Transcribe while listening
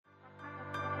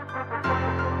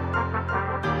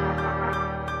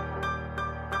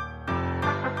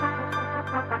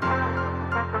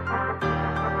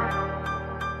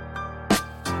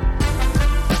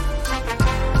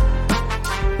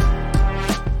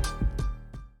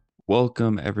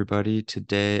Welcome, everybody.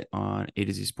 Today on A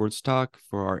to Z Sports Talk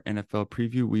for our NFL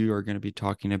preview, we are going to be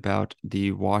talking about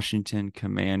the Washington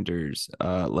Commanders,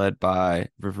 led by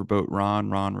Riverboat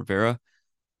Ron Rivera.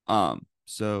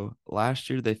 So last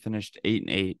year they finished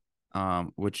 8-8,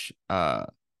 which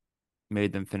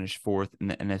made them finish fourth in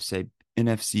the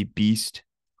NFC Beast,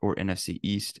 or NFC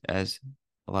East, as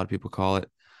a lot of people call it.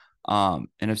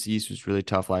 NFC East was really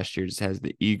tough last year. It just has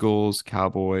the Eagles,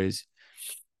 Cowboys,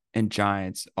 and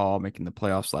Giants all making the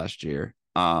playoffs last year.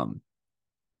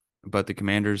 But the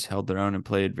Commanders held their own and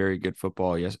played very good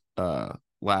football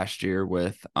last year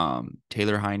with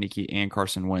Taylor Heinicke and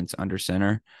Carson Wentz under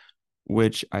center,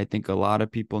 which I think a lot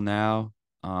of people now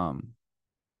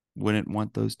wouldn't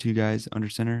want those two guys under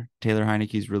center. Taylor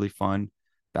Heinicke is really fun,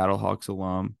 Battlehawks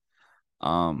alum,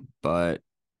 but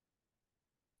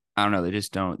I don't know. They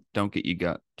just don't get you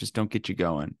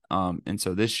going. And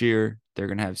so this year they're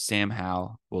gonna have Sam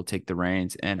Howell will take the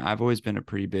reins, and I've always been a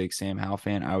pretty big Sam Howell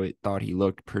fan. Thought he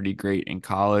looked pretty great in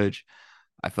college.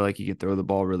 I feel like he could throw the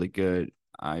ball really good.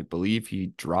 I believe he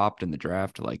dropped in the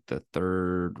draft to like the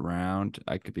third round.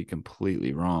 I could be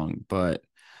completely wrong, but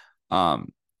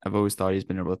I've always thought he's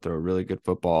been able to throw a really good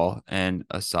football and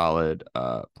a solid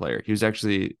player. He was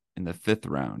actually in the fifth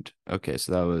round. Okay,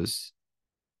 so that was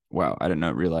wow, I did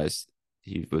not realize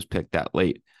he was picked that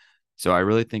late. So I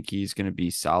really think he's going to be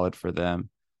solid for them.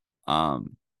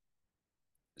 Um,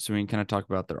 so we can kind of talk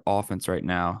about their offense right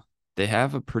now. They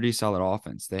have a pretty solid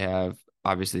offense. They have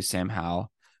obviously Sam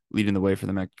Howell leading the way for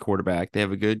them at quarterback. They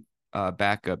have a good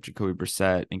backup, Jacoby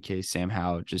Brissett, in case Sam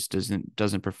Howell just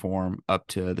doesn't perform up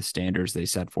to the standards they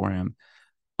set for him.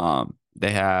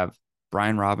 They have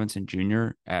Brian Robinson Jr.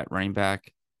 at running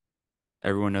back.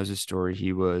 Everyone knows his story.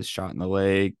 He was shot in the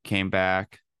leg, came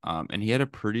back, and he had a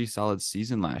pretty solid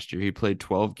season last year. He played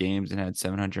 12 games and had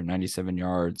 797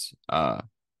 yards.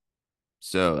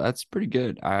 So that's pretty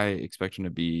good. I expect him to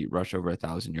be rush over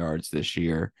 1,000 yards this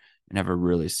year and have a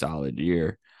really solid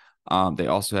year. They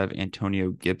also have Antonio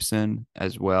Gibson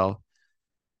as well,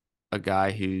 a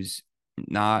guy who's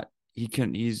not he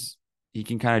can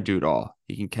kind of do it all.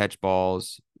 He can catch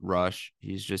balls, rush.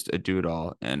 He's just a do it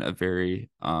all and a very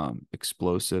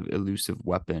explosive, elusive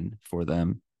weapon for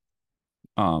them.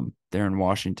 There in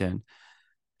Washington.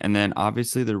 And then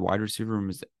obviously their wide receiver room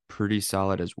is pretty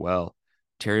solid as well.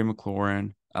 Terry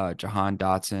McLaurin, Jahan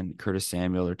Dotson, Curtis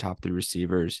Samuel are top three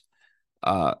receivers.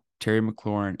 Terry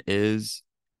McLaurin is,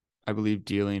 I believe,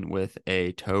 dealing with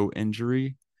a toe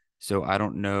injury. So I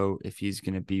don't know if he's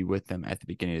going to be with them at the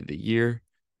beginning of the year.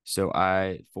 So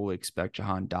I fully expect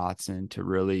Jahan Dotson to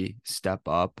really step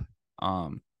up.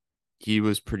 He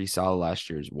was pretty solid last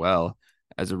year as well.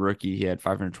 As a rookie, he had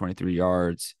 523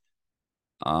 yards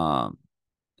and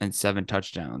 7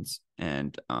 touchdowns.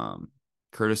 And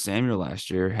Curtis Samuel last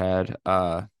year had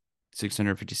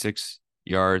 656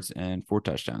 yards and 4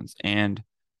 touchdowns. And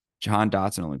Jahan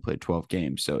Dotson only played 12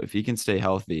 games. So if he can stay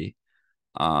healthy,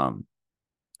 I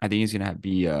think he's going to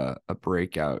be a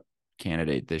breakout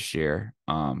candidate this year.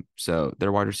 So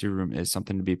their wide receiver room is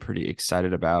something to be pretty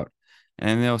excited about. And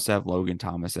then they also have Logan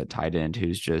Thomas at tight end,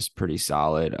 who's just pretty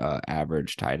solid,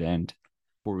 average tight end.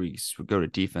 Before we go to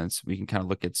defense, we can kind of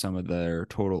look at some of their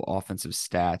total offensive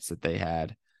stats that they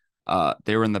had.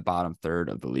 They were in the bottom third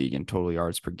of the league in total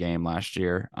yards per game last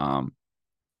year.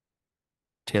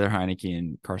 Taylor Heinicke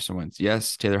and Carson Wentz.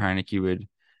 Yes, Taylor Heinicke would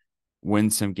win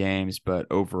some games, but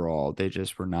overall they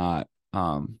just were not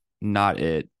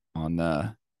it on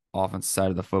the offense side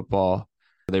of the football.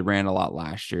 They ran a lot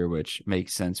last year, which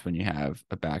makes sense when you have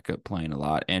a backup playing a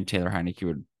lot, and Taylor Heinicke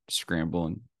would scramble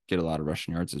and get a lot of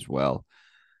rushing yards as well.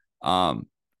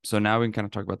 So now we can kind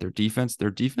of talk about their defense. Their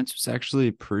defense was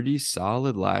actually pretty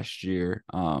solid last year.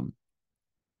 A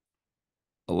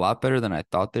lot better than I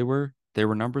thought they were. They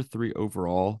were number 3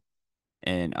 overall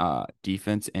in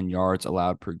defense and yards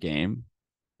allowed per game.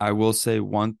 I will say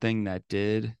one thing I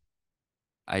did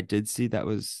see that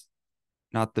was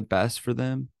not the best for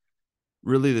them.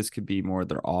 Really, this could be more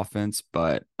their offense,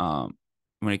 but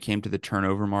when it came to the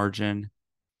turnover margin,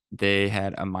 they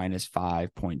had a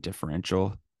 -5 point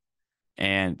differential,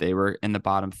 and they were in the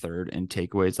bottom third in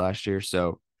takeaways last year.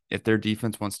 So if their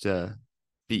defense wants to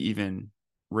be even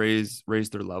raise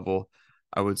their level,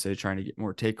 I would say trying to get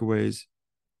more takeaways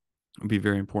would be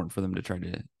very important for them to try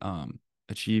to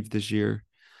achieve this year.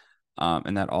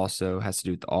 And that also has to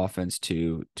do with the offense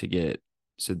to get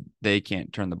so they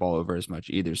can't turn the ball over as much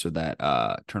either. So that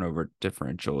turnover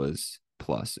differential is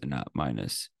plus and not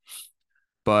minus.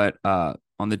 But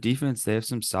on the defense, they have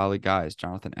some solid guys.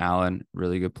 Jonathan Allen,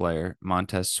 really good player.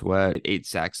 Montez Sweat, 8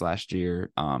 sacks last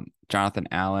year. Jonathan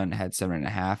Allen had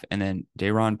 7.5, and then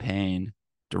Daron Payne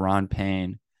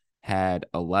had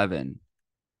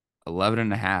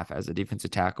 11.5 as a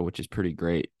defensive tackle, which is pretty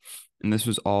great. And this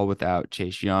was all without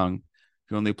Chase Young,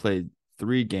 who only played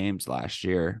 3 games last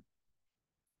year.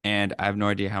 And I have no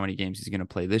idea how many games he's going to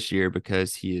play this year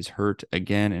because he is hurt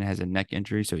again and has a neck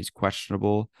injury, so he's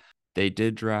questionable. They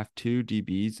did draft 2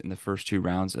 DBs in the first 2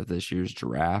 rounds of this year's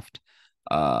draft.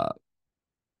 Uh,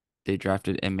 they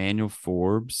drafted Emmanuel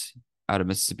Forbes out of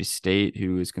Mississippi State,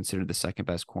 who is considered the second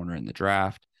best corner in the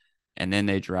draft. And then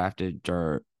they drafted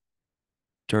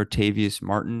Jartavius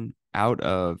Martin out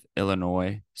of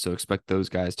Illinois. So expect those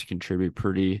guys to contribute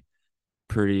pretty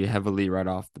heavily right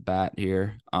off the bat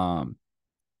here. And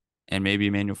maybe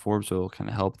Emmanuel Forbes will kind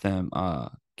of help them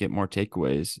get more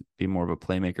takeaways, be more of a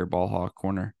playmaker, ball hawk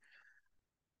corner.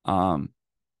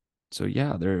 So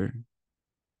yeah, they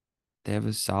have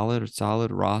a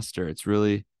solid roster. It's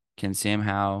really, can Sam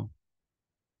Howell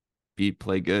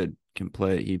play good?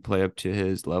 He play up to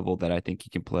his level that I think he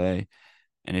can play?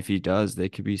 And if he does, they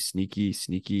could be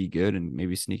sneaky good and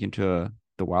maybe sneak into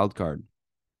the wild card.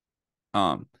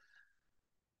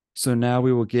 So now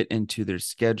we will get into their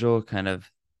schedule, kind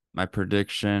of my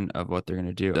prediction of what they're going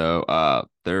to do. So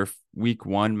their week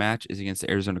 1 match is against the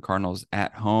Arizona Cardinals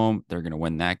at home. They're going to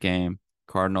win that game.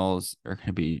 Cardinals are going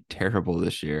to be terrible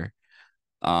this year.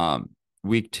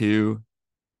 Week 2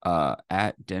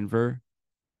 at Denver.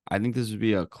 I think this would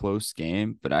be a close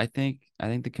game, but I think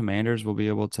the Commanders will be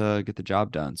able to get the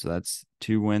job done. So that's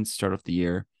 2 wins to start off the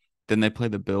year. Then they play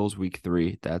the Bills week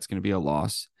 3. That's going to be a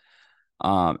loss.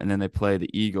 And then they play the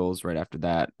Eagles right after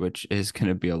that, which is going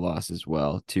to be a loss as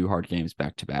well. 2 hard games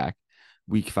back to back.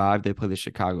 Week 5, they play the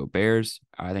Chicago Bears.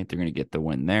 I think they're going to get the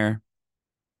win there.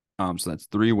 So that's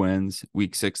 3 wins.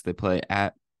 Week 6, they play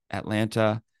at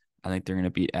Atlanta. I think they're going to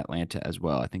beat Atlanta as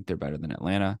well. I think they're better than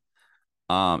Atlanta.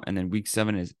 And then week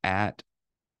 7 is at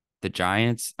the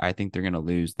Giants. I think they're going to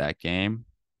lose that game.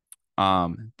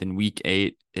 Then week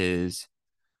 8 is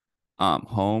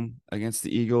home against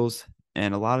the Eagles.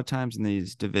 And a lot of times in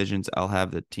these divisions, I'll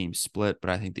have the team split, but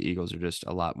I think the Eagles are just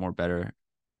a lot more better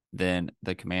than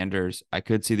the Commanders. I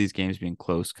could see these games being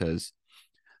close because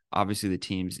obviously the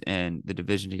teams in the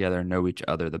division together know each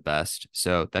other the best.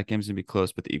 So that game's going to be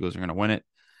close, but the Eagles are going to win it.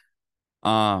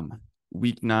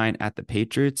 Week 9 at the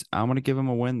Patriots, I'm going to give them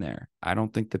a win there. I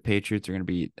don't think the Patriots are going to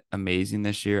be amazing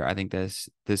this year. I think this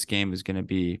game is going to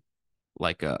be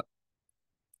like a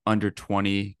under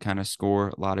 20 kind of score,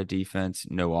 a lot of defense,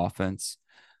 no offense.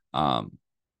 So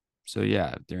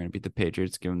yeah, they're going to beat the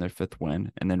Patriots, give them their 5th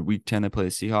win. And then week 10, they play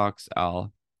the Seahawks.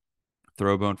 I'll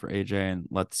throw a bone for AJ and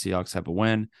let the Seahawks have a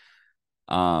win.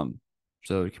 So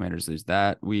the Commanders lose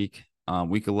that week.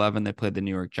 Week 11, they played the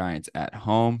New York Giants at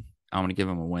home. I'm going to give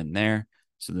them a win there.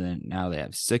 So then now they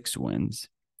have 6 wins.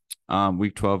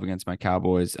 Week 12 against my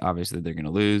Cowboys, obviously they're going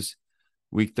to lose.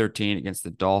 Week 13 against the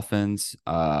Dolphins,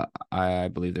 I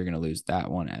believe they're going to lose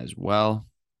that one as well.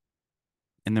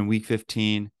 And then week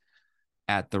 15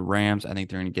 at the Rams, I think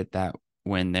they're going to get that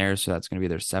win there. So that's going to be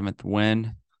their 7th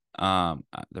win. The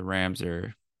Rams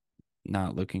are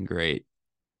not looking great.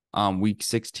 Week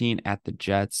 16 at the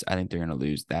Jets, I think they're going to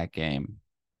lose that game.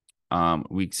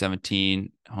 Week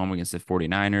 17, home against the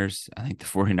 49ers. I think the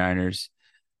 49ers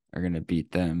are going to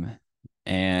beat them.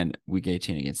 And week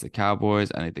 18 against the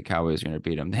Cowboys, I think the Cowboys are going to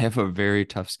beat them. They have a very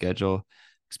tough schedule,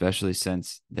 especially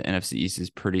since the NFC East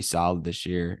is pretty solid this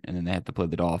year. And then they have to play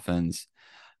the Dolphins,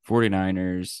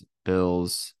 49ers,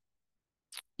 Bills.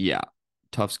 Yeah,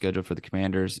 tough schedule for the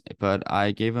Commanders. But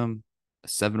I gave them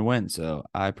 7 wins. So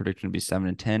I predict them to be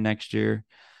 7-10 next year.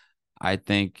 I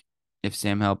think if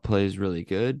Sam Howell plays really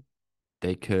good,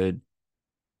 they could,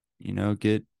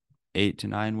 get 8 to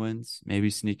 9 wins, maybe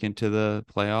sneak into the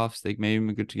playoffs. They may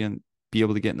even be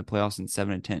able to get in the playoffs in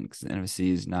 7-10 because the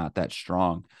NFC is not that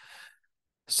strong.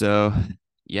 So,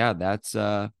 yeah, that's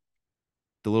the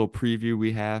little preview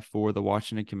we have for the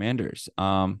Washington Commanders.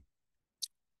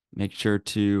 Make sure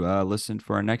to listen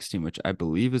for our next team, which I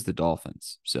believe is the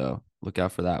Dolphins. So look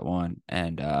out for that one.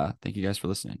 And thank you guys for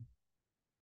listening.